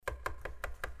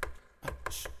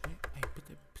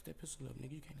pistol up,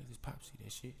 nigga. You can't let this pop see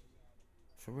that shit.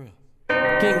 For real.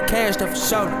 Getting cashed up for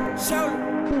shoulder.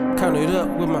 Count it up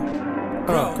with my.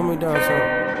 Coming down so.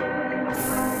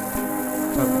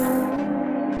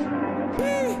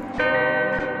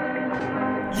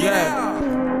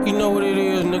 Yeah. You know what it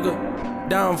is, nigga.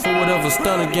 Down for whatever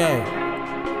stunner game.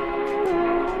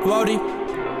 Brody.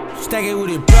 Stack it with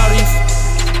it, Brodies.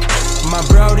 My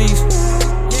Brodies.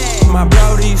 My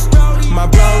Brodies. My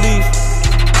Brodies.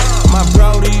 My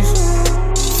Brodies.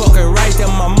 Fucking right there,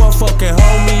 my motherfucking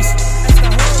homies.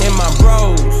 And my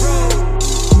bros.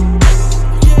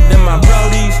 Then my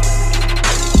Brodies.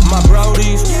 My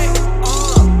Brodies.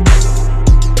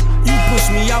 You push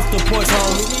me off the porch,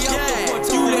 homie.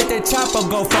 You let that chopper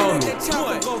go for me.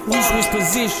 We switch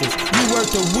positions, you work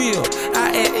the wheel.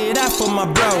 I add it out for my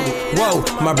Brody. Whoa,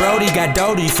 my Brody got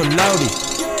Dodie for Lodi.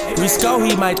 Risco,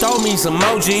 he might throw me some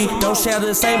emoji. Don't share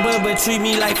the same blood, but treat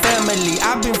me like family.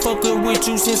 I've been fucking with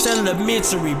you since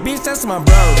elementary. Bitch, that's my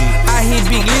Brody. I hit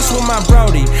big licks with my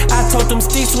Brody. I told them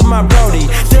sticks with my Brody.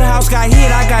 The house got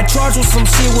hit, I got charged with some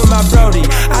shit with my Brody.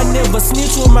 I never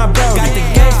snitch with my Brody. Got the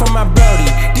game from my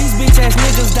Brody. These bitch ass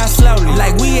niggas die slowly.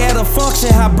 Like we at a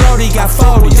function, how Brody got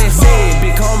 40. That said,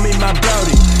 big homie, my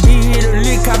Brody. He hit a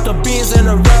lick, cop the Benz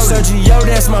and the road. Sergio,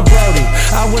 that's my Brody.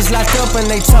 I was locked up and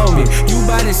they told me, you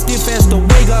bout as stiff as the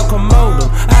wig up Komodo.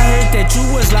 I heard that you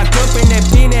was locked up in that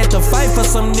pen at the fight for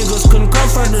some niggas couldn't come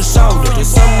from the shoulder. And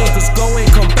some niggas go and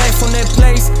come back from that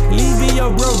place. Leave be a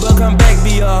bro, but come back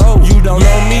be a hoe. You don't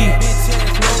know me.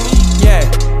 Yeah.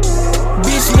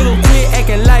 Bitch little quit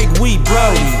acting like we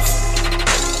Brodies.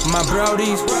 My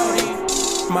Brodies.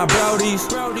 My Brodies.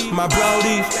 My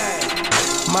Brodies.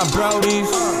 My Brodies.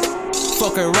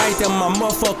 Fucking right there, my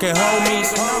motherfucking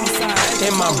homies.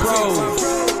 And my bros.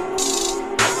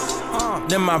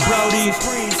 Then my Brodies.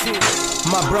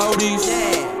 My Brodies.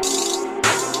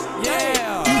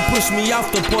 You push me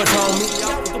off the porch, homie.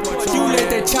 You let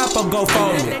that chopper go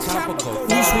for me.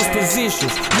 We switch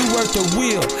positions, you work the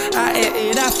wheel. I add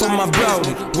it out for my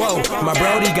Brody. Whoa, my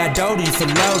Brody got Dodie for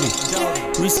Lodi.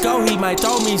 Risco, he might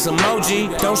throw me some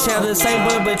emoji. Don't share the same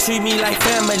blood, but treat me like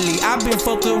family. I've been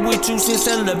fucking with you since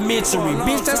elementary.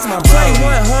 Bitch, that's my Brody.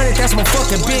 100, that's my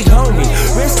fucking big homie.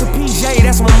 Rest in PJ,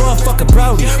 that's my motherfucking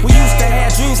Brody. We used to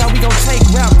have dreams how we gon' take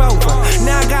rap over.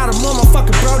 Now I got a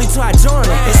motherfucking Brody till I join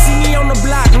her. And see me on the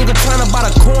block, nigga tryna buy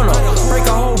the corner. Break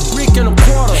a whole brick in a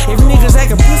quarter. If niggas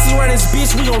actin' pussy around this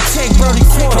bitch, we gon' check Brody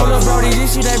quarter. Hold up, Brody,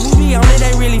 this shit that Ruby on it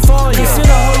ain't really for you. Consider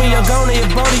homie a goner if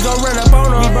Brody gon' run up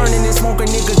on her. He burning and smoking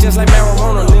nigga just like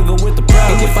marijuana, nigga with the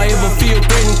Brody. And if I ever feel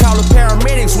threatened, call the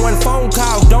paramedics. One phone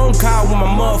call, don't call with my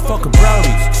motherfucking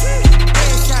Brodies.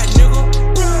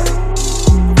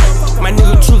 My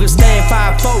nigga Trigger stand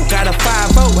 5'4", got a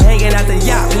 5'0", hanging out the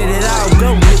yacht, let it all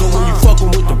go, nigga, when you fucking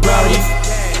with the Brodies.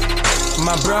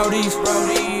 My Brodies.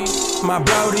 My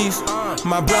Brodies.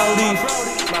 My Brodies.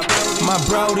 My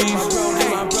Brodies.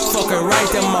 Fucking right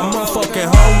there, my motherfucking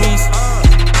homies.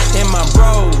 And my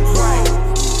bros.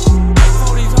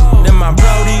 Then my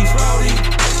Brodies.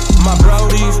 My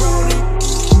Brodies.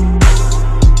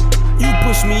 You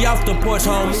push me off the porch,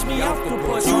 homie.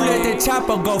 You let that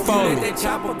chopper go for me.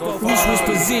 We switch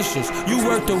positions, you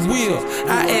work the wheel.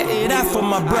 I add it out for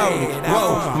my Brody.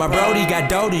 Whoa, my Brody got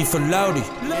Dodie for Lodi.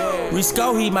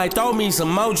 Risco, he might throw me some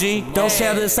emoji. Don't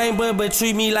share the same blood, but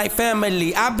treat me like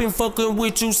family. I've been fucking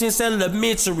with you since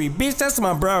elementary. Bitch, that's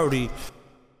my Brody.